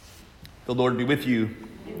The Lord be with you.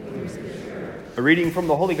 A reading from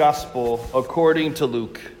the Holy Gospel according to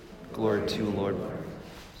Luke. Glory to you, Lord.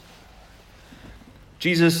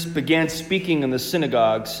 Jesus began speaking in the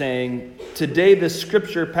synagogue, saying, "Today this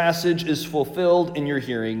scripture passage is fulfilled in your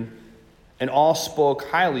hearing." And all spoke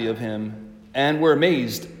highly of him and were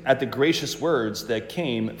amazed at the gracious words that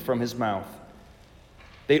came from his mouth.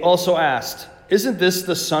 They also asked, "Isn't this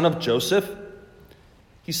the son of Joseph?"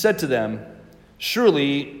 He said to them,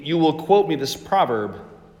 "Surely you will quote me this proverb,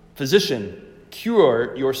 'Physician,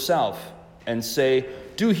 cure yourself,' and say,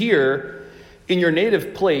 'Do here in your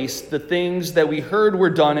native place the things that we heard were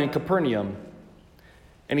done in Capernaum.'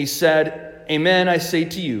 And he said, 'Amen, I say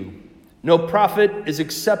to you, no prophet is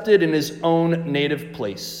accepted in his own native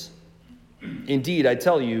place. Indeed, I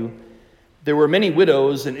tell you, there were many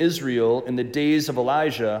widows in Israel in the days of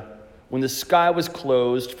Elijah, when the sky was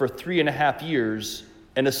closed for 3.5 years,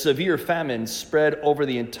 and a severe famine spread over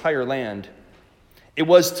the entire land. It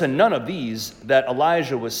was to none of these that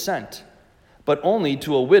Elijah was sent, but only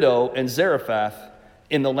to a widow in Zarephath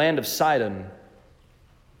in the land of Sidon.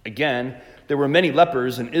 Again, there were many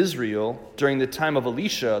lepers in Israel during the time of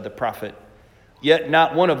Elisha the prophet, yet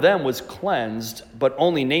not one of them was cleansed, but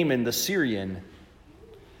only Naaman the Syrian.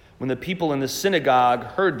 When the people in the synagogue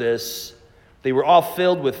heard this, they were all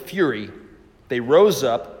filled with fury. They rose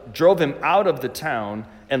up, drove him out of the town,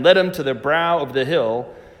 and led him to the brow of the hill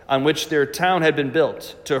on which their town had been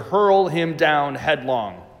built, to hurl him down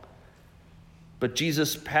headlong. But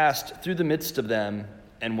Jesus passed through the midst of them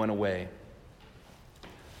and went away."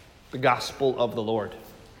 The Gospel of the Lord.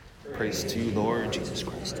 Praise to you, Lord Jesus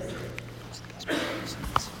Christ.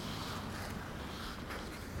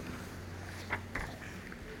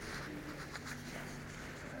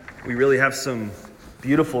 We really have some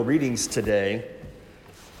beautiful readings today.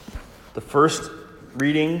 The first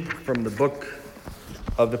reading from the book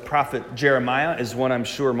of the prophet Jeremiah is one I'm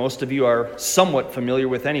sure most of you are somewhat familiar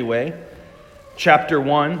with anyway. Chapter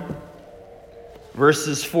 1,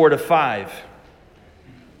 verses 4-5.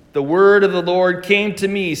 "The word of the Lord came to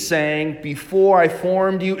me, saying, 'Before I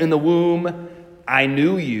formed you in the womb, I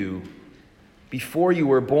knew you. Before you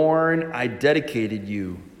were born, I dedicated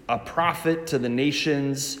you. A prophet to the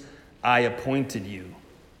nations, I appointed you.'"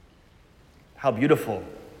 How beautiful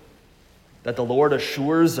that the Lord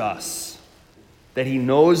assures us that he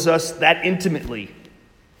knows us that intimately.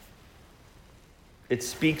 It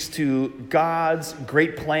speaks to God's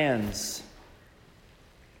great plans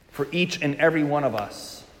for each and every one of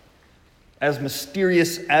us, as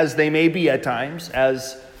mysterious as they may be at times,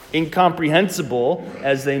 as incomprehensible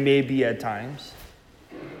as they may be at times.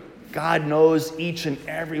 God knows each and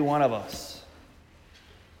every one of us.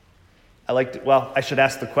 I should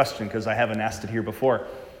ask the question because I haven't asked it here before.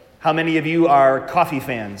 How many of you are coffee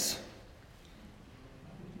fans?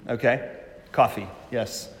 Okay, coffee,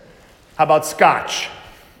 yes. How about scotch?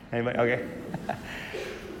 Anybody? Okay.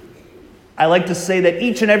 I like to say that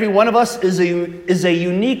each and every one of us is a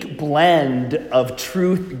unique blend of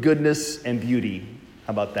truth, goodness, and beauty.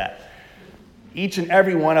 How about that? Each and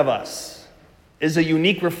every one of us is a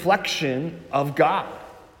unique reflection of God.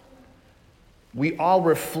 We all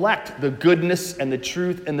reflect the goodness and the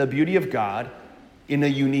truth and the beauty of God in a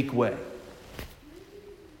unique way.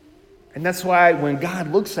 And that's why when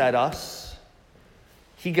God looks at us,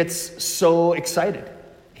 he gets so excited.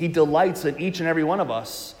 He delights in each and every one of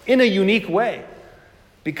us in a unique way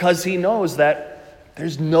because he knows that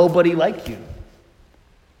there's nobody like you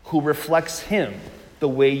who reflects him the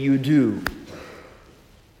way you do.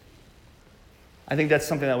 I think that's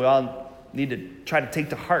something that we all need to try to take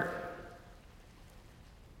to heart,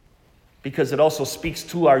 because it also speaks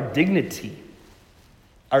to our dignity,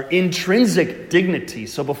 our intrinsic dignity.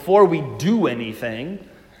 So before we do anything,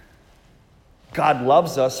 God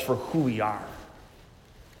loves us for who we are.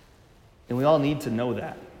 And we all need to know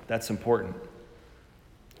that. That's important.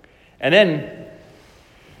 And then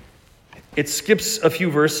it skips a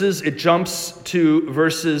few verses. It jumps to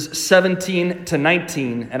verses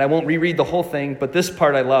 17-19. And I won't reread the whole thing, but this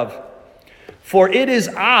part I love. "For it is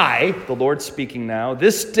I," the Lord speaking now,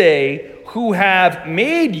 "this day who have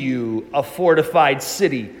made you a fortified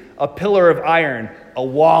city, a pillar of iron, a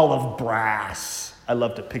wall of brass." I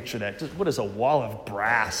love to picture that. Just what does a wall of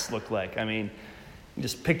brass look like? I mean, you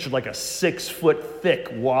just picture like a 6-foot thick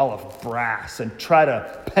wall of brass and try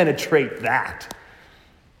to penetrate that.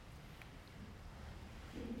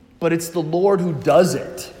 But it's the Lord who does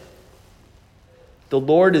it. The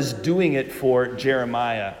Lord is doing it for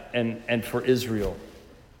Jeremiah and for Israel.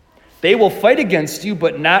 "They will fight against you,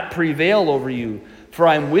 but not prevail over you, for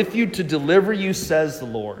I am with you to deliver you, says the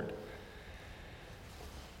Lord."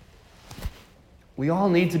 We all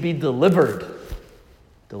need to be delivered.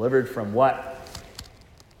 Delivered from what?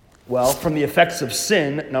 Well, from the effects of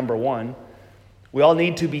sin, number one. We all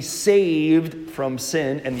need to be saved from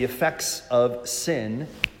sin and the effects of sin,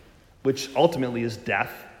 which ultimately is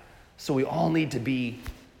death. So we all need to be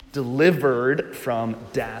delivered from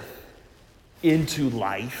death into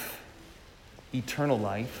life, eternal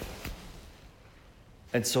life.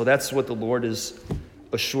 And so that's what the Lord is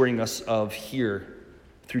assuring us of here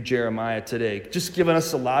through Jeremiah today. Just giving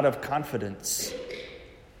us a lot of confidence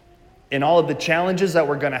in all of the challenges that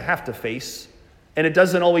we're going to have to face. And it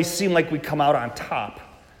doesn't always seem like we come out on top,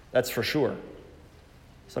 that's for sure.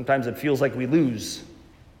 Sometimes it feels like we lose,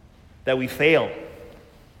 that we fail.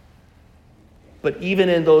 But even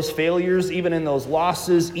in those failures, even in those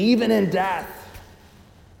losses, even in death,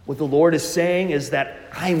 what the Lord is saying is that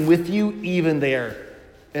I'm with you even there,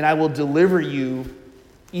 and I will deliver you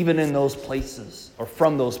even in those places, or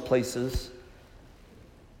from those places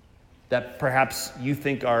that perhaps you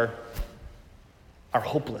think are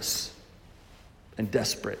hopeless and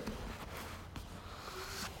desperate.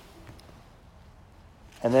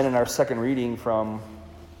 And then in our second reading from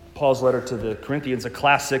Paul's letter to the Corinthians, a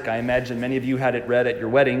classic, I imagine many of you had it read at your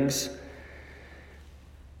weddings.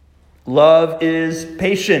 Love is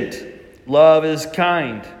patient, love is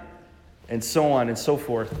kind, and so on and so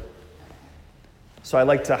forth. So I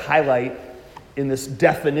like to highlight in this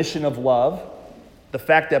definition of love the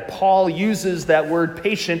fact that Paul uses that word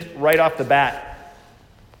patient right off the bat.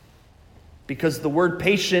 Because the word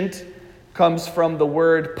patient comes from the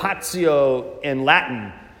word patio in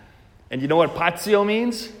Latin. And you know what patio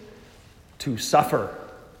means? To suffer.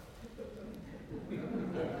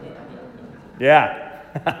 Yeah.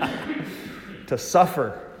 To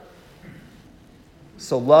suffer.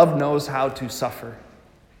 So love knows how to suffer.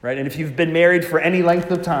 Right? And if you've been married for any length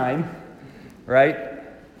of time, right,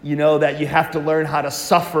 you know that you have to learn how to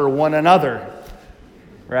suffer one another.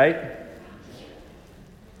 Right?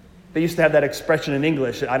 They used to have that expression in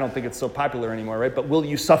English. I don't think it's so popular anymore, right? But will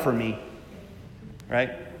you suffer me? Right?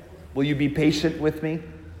 Will you be patient with me?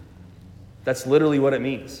 That's literally what it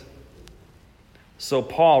means. So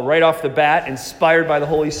Paul, right off the bat, inspired by the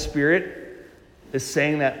Holy Spirit, is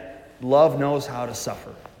saying that love knows how to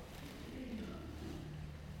suffer.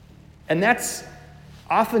 And that's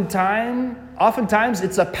oftentimes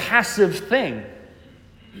it's a passive thing.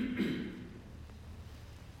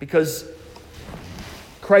 Because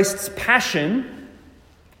Christ's passion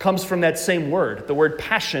comes from that same word. The word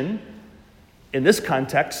passion, in this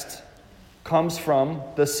context, comes from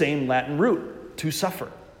the same Latin root, to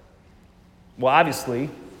suffer. Well, obviously,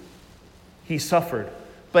 he suffered,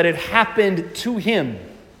 but it happened to him.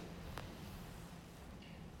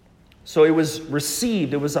 So it was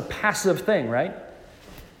received. It was a passive thing, right?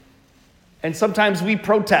 And sometimes we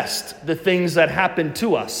protest the things that happen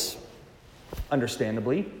to us,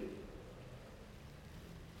 understandably.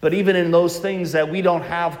 But even in those things that we don't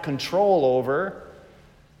have control over,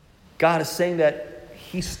 God is saying that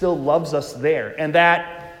he still loves us there. And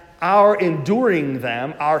that our enduring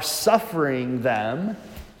them, our suffering them,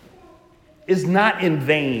 is not in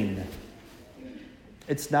vain.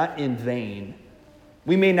 It's not in vain.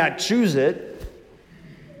 We may not choose it,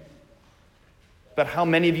 but how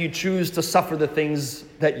many of you choose to suffer the things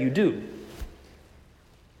that you do?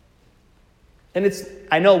 And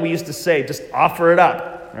I know we used to say, just offer it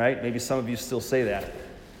up, right? Maybe some of you still say that.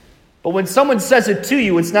 But when someone says it to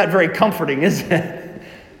you, it's not very comforting, is it?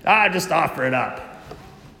 Just offer it up.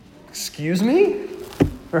 Excuse me?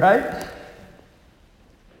 Right?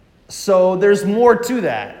 So there's more to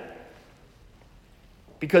that.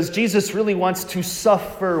 Because Jesus really wants to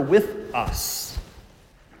suffer with us.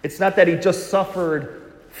 It's not that he just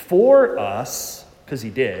suffered for us, because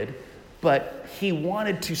he did, but he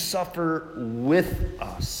wanted to suffer with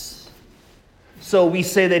us. So we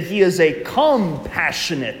say that he is a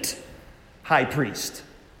compassionate high priest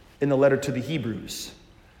in the letter to the Hebrews.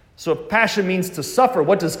 So if passion means to suffer,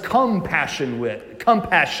 what does compassion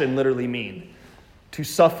literally mean? To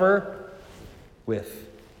suffer with.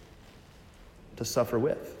 To suffer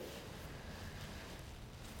with.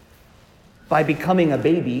 By becoming a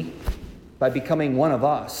baby, by becoming one of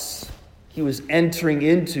us, he was entering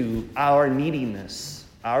into our neediness,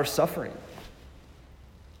 our suffering.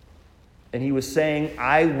 And he was saying,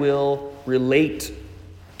 I will relate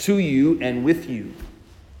to you and with you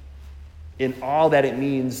in all that it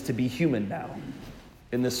means to be human now.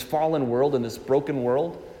 In this fallen world, in this broken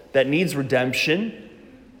world that needs redemption,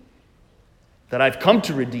 that I've come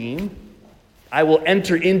to redeem, I will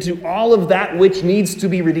enter into all of that which needs to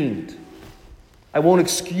be redeemed. I won't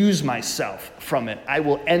excuse myself from it. I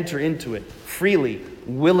will enter into it freely,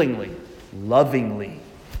 willingly. lovingly.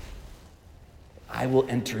 I will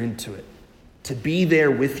enter into it to be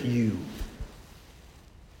there with you.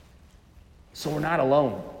 So we're not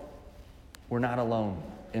alone. We're not alone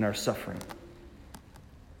in our suffering.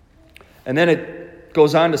 And then it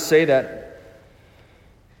goes on to say that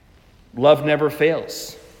love never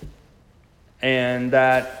fails. And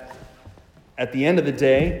that at the end of the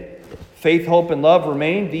day, faith, hope, and love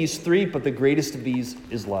remain, these three, but the greatest of these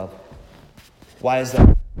is love. Why is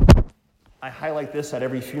that? I highlight this at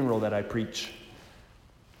every funeral that I preach.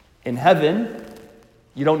 In heaven,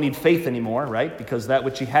 you don't need faith anymore, right? Because that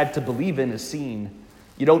which you had to believe in is seen.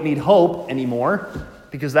 You don't need hope anymore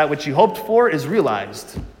because that which you hoped for is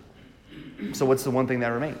realized. So what's the one thing that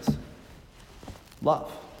remains?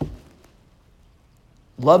 Love.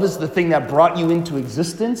 Love is the thing that brought you into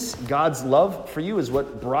existence. God's love for you is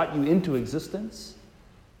what brought you into existence.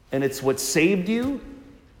 And it's what saved you.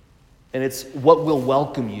 And it's what will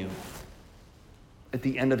welcome you at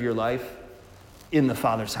the end of your life in the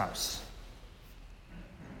Father's house.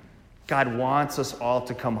 God wants us all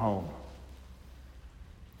to come home.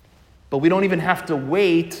 But we don't even have to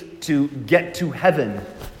wait to get to heaven,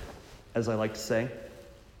 as I like to say.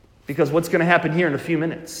 Because what's going to happen here in a few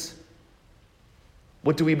minutes?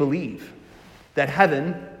 What do we believe? That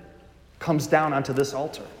heaven comes down onto this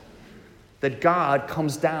altar. That God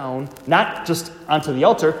comes down, not just onto the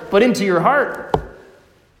altar, but into your heart.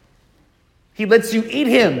 He lets you eat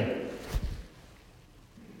him.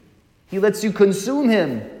 He lets you consume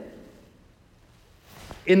him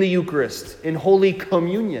in the Eucharist, in Holy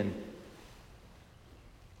Communion.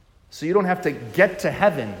 So you don't have to get to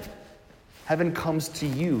heaven. Heaven comes to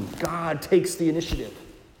you. God takes the initiative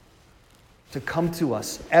to come to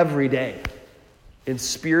us every day in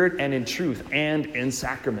spirit and in truth and in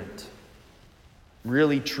sacrament.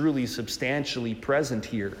 Really, truly, substantially present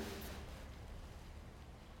here.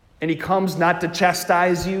 And he comes not to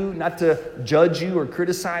chastise you, not to judge you or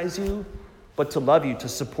criticize you, but to love you, to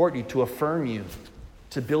support you, to affirm you,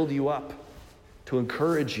 to build you up, to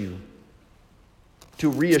encourage you,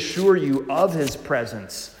 to reassure you of his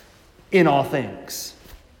presence in all things.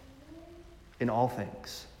 In all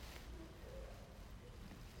things.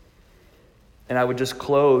 And I would just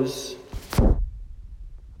close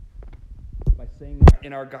by saying that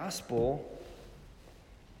in our gospel,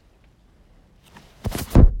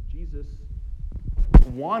 Jesus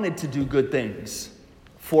wanted to do good things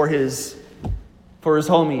for his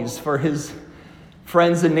homies, for his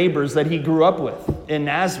friends and neighbors that he grew up with in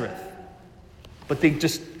Nazareth. But they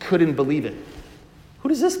just couldn't believe it. Who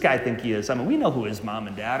does this guy think he is? I mean, we know who his mom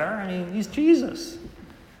and dad are. I mean, he's Jesus.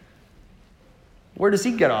 Where does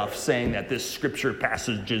he get off saying that this scripture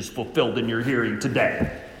passage is fulfilled in your hearing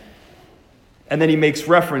today? And then he makes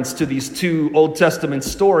reference to these two Old Testament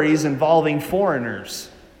stories involving foreigners.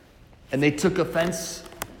 And they took offense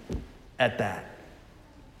at that.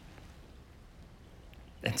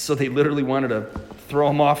 And so they literally wanted to throw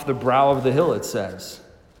him off the brow of the hill, it says.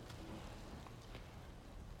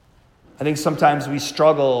 I think sometimes we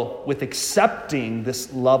struggle with accepting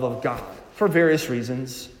this love of God for various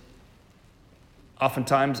reasons.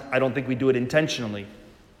 Oftentimes, I don't think we do it intentionally.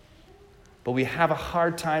 But we have a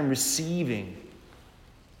hard time receiving.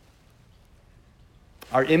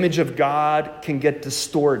 Our image of God can get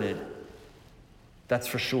distorted. That's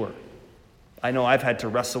for sure. I know I've had to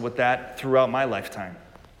wrestle with that throughout my lifetime.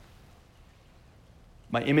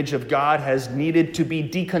 My image of God has needed to be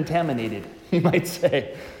decontaminated, you might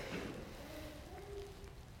say.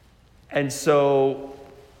 And so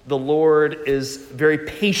the Lord is very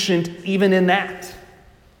patient even in that.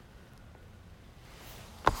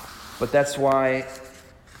 But that's why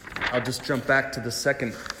I'll just jump back to the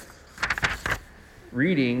second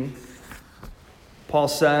reading. Paul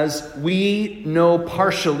says, we know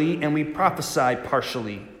partially and we prophesy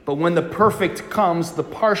partially. But when the perfect comes, the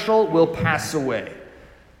partial will pass away.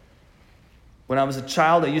 When I was a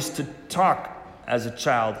child, I used to talk as a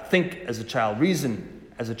child, think as a child, reason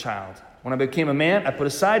as a child. When I became a man, I put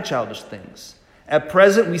aside childish things. At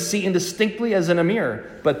present, we see indistinctly as in a mirror,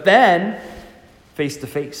 but then face to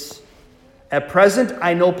face. At present,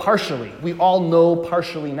 I know partially. We all know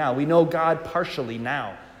partially now. We know God partially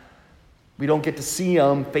now. We don't get to see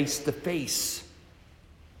him face to face.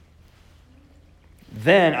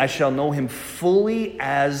 Then I shall know him fully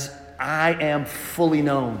as I am fully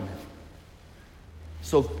known.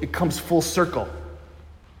 So it comes full circle.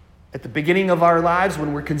 At the beginning of our lives,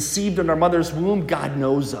 when we're conceived in our mother's womb, God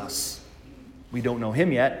knows us. We don't know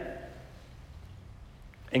him yet.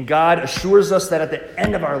 And God assures us that at the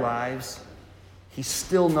end of our lives, he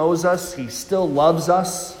still knows us, he still loves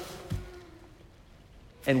us,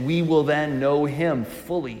 and we will then know him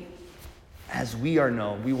fully as we are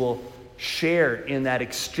known. We will share in that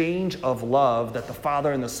exchange of love that the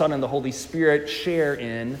Father and the Son and the Holy Spirit share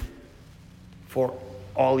in for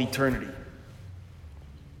all eternity.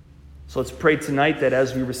 So let's pray tonight that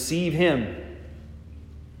as we receive him,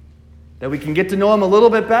 that we can get to know him a little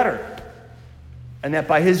bit better. And that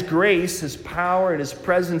by his grace, his power, and his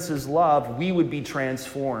presence, his love, we would be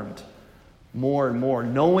transformed more and more,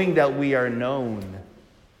 knowing that we are known,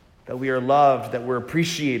 that we are loved, that we're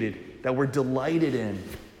appreciated, that we're delighted in,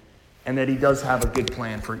 and that he does have a good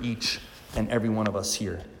plan for each and every one of us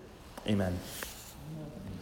here. Amen.